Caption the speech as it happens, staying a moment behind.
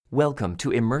Welcome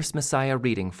to Immerse Messiah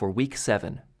reading for Week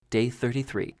 7, Day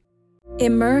 33.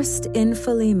 Immersed in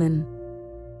Philemon.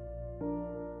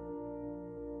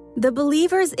 The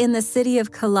believers in the city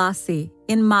of Colossae,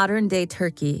 in modern-day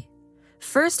Turkey,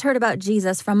 first heard about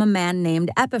Jesus from a man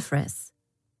named Epaphras.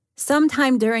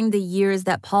 Sometime during the years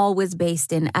that Paul was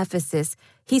based in Ephesus,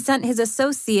 he sent his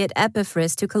associate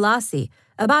Epaphras to Colossae,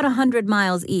 about 100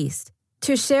 miles east,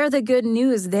 to share the good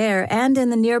news there and in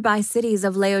the nearby cities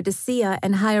of Laodicea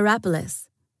and Hierapolis.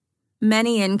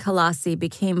 Many in Colossae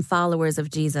became followers of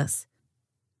Jesus.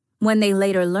 When they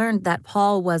later learned that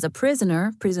Paul was a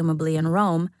prisoner, presumably in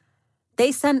Rome,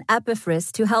 they sent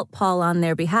Epaphras to help Paul on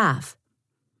their behalf.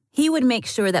 He would make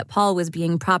sure that Paul was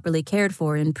being properly cared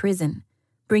for in prison,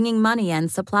 bringing money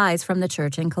and supplies from the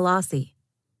church in Colossae.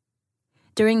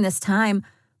 During this time,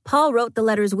 Paul wrote the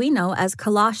letters we know as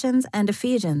Colossians and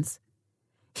Ephesians.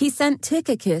 He sent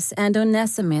Tychicus and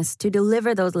Onesimus to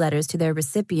deliver those letters to their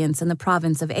recipients in the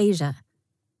province of Asia.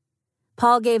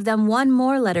 Paul gave them one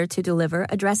more letter to deliver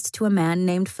addressed to a man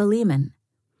named Philemon,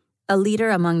 a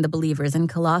leader among the believers in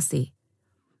Colossae.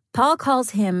 Paul calls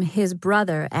him his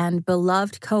brother and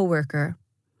beloved co-worker,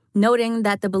 noting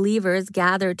that the believers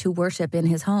gathered to worship in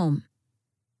his home.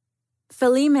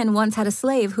 Philemon once had a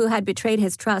slave who had betrayed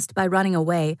his trust by running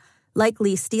away,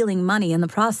 likely stealing money in the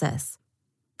process.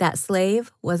 That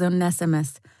slave was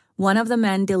Onesimus, one of the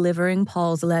men delivering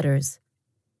Paul's letters.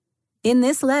 In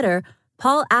this letter,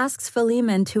 Paul asks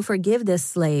Philemon to forgive this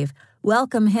slave,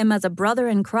 welcome him as a brother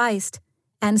in Christ,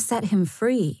 and set him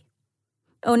free.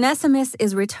 Onesimus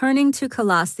is returning to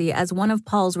Colossae as one of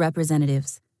Paul's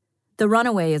representatives. The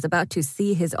runaway is about to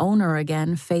see his owner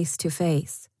again face to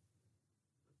face.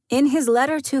 In his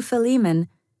letter to Philemon,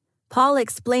 Paul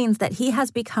explains that he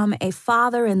has become a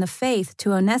father in the faith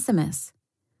to Onesimus.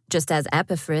 Just as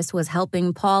Epaphras was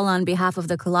helping Paul on behalf of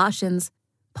the Colossians,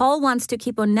 Paul wants to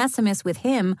keep Onesimus with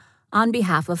him on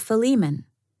behalf of Philemon.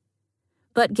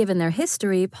 But given their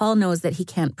history, Paul knows that he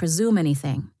can't presume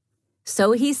anything.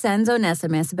 So he sends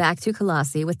Onesimus back to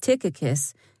Colossae with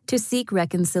Tychicus to seek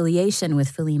reconciliation with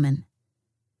Philemon.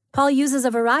 Paul uses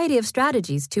a variety of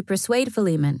strategies to persuade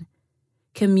Philemon.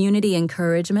 Community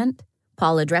encouragement,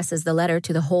 Paul addresses the letter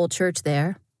to the whole church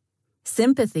there.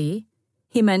 Sympathy,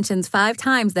 he mentions 5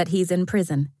 times that he's in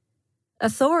prison.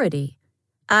 Authority,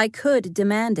 I could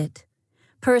demand it.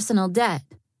 Personal debt,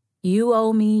 you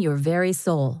owe me your very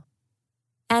soul.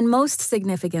 And most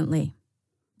significantly,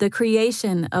 the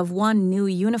creation of one new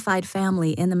unified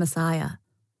family in the Messiah.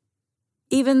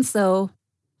 Even so,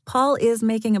 Paul is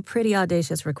making a pretty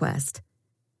audacious request.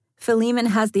 Philemon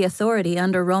has the authority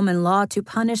under Roman law to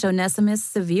punish Onesimus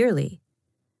severely.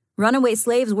 Runaway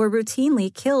slaves were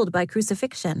routinely killed by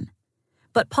crucifixion.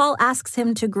 But Paul asks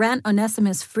him to grant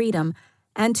Onesimus freedom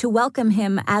and to welcome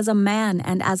him as a man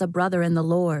and as a brother in the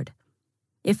Lord,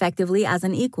 effectively as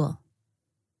an equal.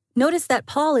 Notice that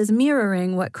Paul is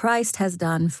mirroring what Christ has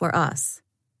done for us.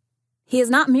 He is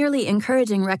not merely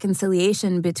encouraging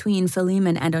reconciliation between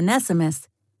Philemon and Onesimus,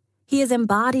 he is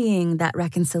embodying that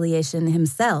reconciliation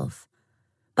himself.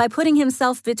 By putting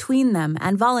himself between them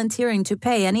and volunteering to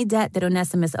pay any debt that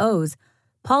Onesimus owes,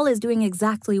 Paul is doing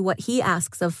exactly what he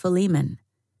asks of Philemon.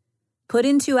 Put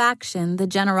into action the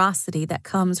generosity that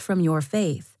comes from your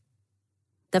faith.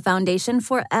 The foundation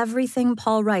for everything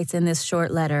Paul writes in this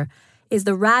short letter is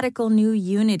the radical new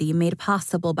unity made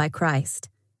possible by Christ.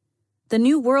 The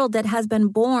new world that has been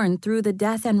born through the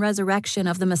death and resurrection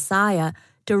of the Messiah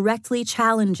directly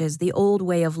challenges the old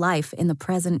way of life in the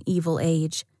present evil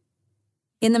age.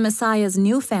 In the Messiah's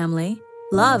new family,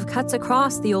 love cuts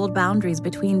across the old boundaries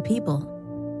between people.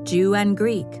 Jew and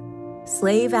Greek,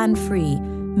 slave and free,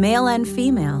 male and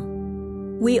female.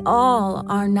 We all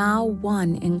are now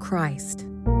one in Christ.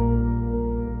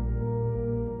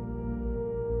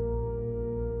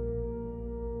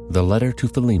 The letter to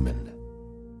Philemon.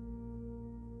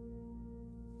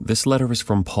 This letter is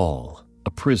from Paul,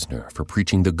 a prisoner for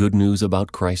preaching the good news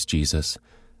about Christ Jesus,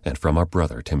 and from our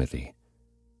brother Timothy.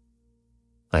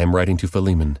 I am writing to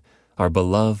Philemon, our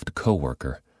beloved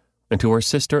co-worker, and to our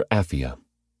sister Apphia,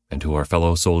 and to our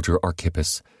fellow soldier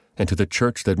Archippus, and to the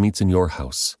church that meets in your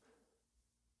house.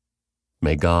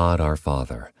 May God our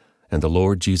Father and the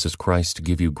Lord Jesus Christ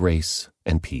give you grace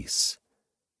and peace.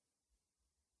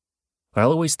 I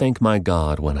always thank my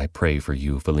God when I pray for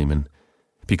you, Philemon,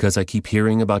 because I keep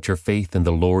hearing about your faith in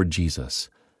the Lord Jesus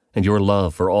and your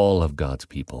love for all of God's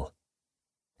people.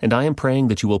 And I am praying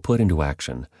that you will put into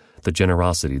action the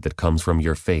generosity that comes from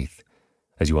your faith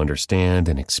as you understand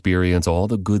and experience all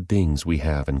the good things we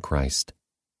have in Christ.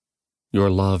 Your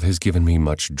love has given me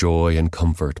much joy and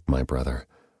comfort, my brother,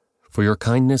 for your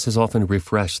kindness has often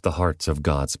refreshed the hearts of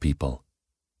God's people.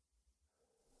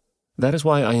 That is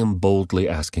why I am boldly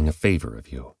asking a favor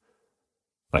of you.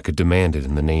 I could demand it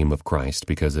in the name of Christ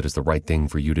because it is the right thing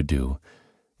for you to do,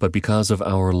 but because of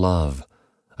our love,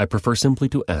 I prefer simply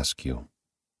to ask you.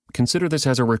 Consider this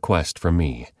as a request from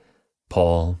me,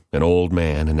 Paul, an old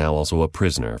man and now also a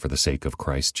prisoner for the sake of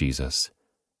Christ Jesus.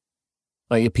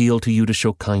 I appeal to you to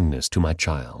show kindness to my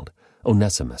child,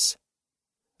 Onesimus.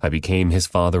 I became his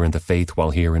father in the faith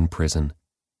while here in prison.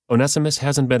 Onesimus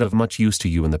hasn't been of much use to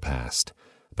you in the past,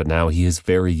 but now he is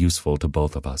very useful to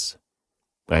both of us.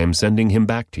 I am sending him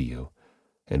back to you,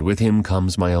 and with him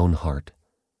comes my own heart.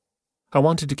 I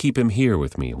wanted to keep him here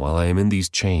with me while I am in these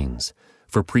chains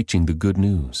for preaching the good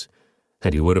news,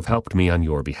 and he would have helped me on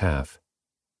your behalf.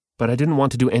 But I didn't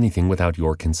want to do anything without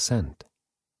your consent.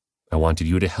 I wanted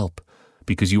you to help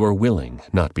because you are willing,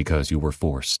 not because you were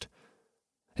forced.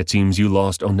 It seems you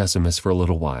lost Onesimus for a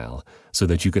little while so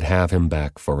that you could have him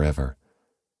back forever.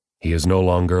 He is no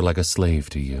longer like a slave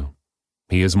to you.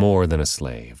 He is more than a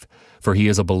slave, for he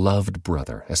is a beloved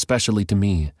brother, especially to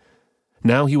me.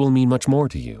 Now he will mean much more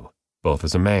to you, both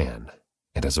as a man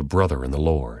and as a brother in the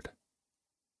Lord.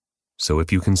 So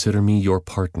if you consider me your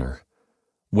partner,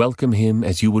 welcome him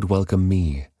as you would welcome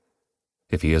me.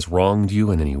 If he has wronged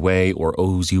you in any way or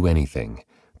owes you anything,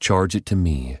 charge it to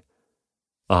me.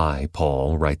 I,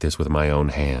 Paul, write this with my own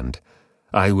hand.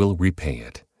 I will repay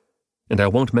it. And I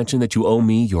won't mention that you owe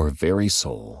me your very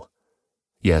soul.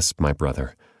 Yes, my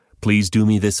brother, please do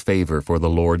me this favor for the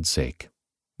Lord's sake.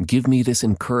 Give me this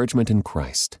encouragement in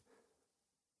Christ.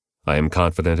 I am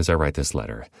confident as I write this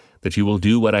letter that you will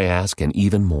do what I ask and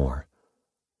even more.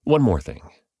 One more thing.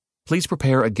 Please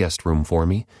prepare a guest room for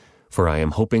me, for I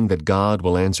am hoping that God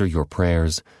will answer your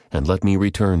prayers and let me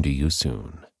return to you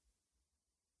soon.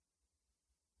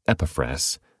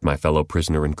 Epaphras, my fellow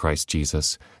prisoner in Christ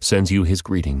Jesus, sends you his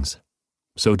greetings.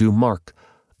 So do Mark,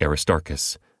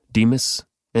 Aristarchus, Demas,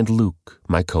 and Luke,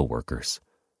 my co-workers.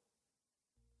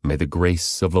 May the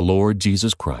grace of the Lord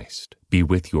Jesus Christ be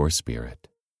with your spirit.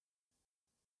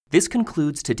 This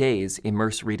concludes today's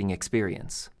Immerse reading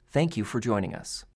experience. Thank you for joining us.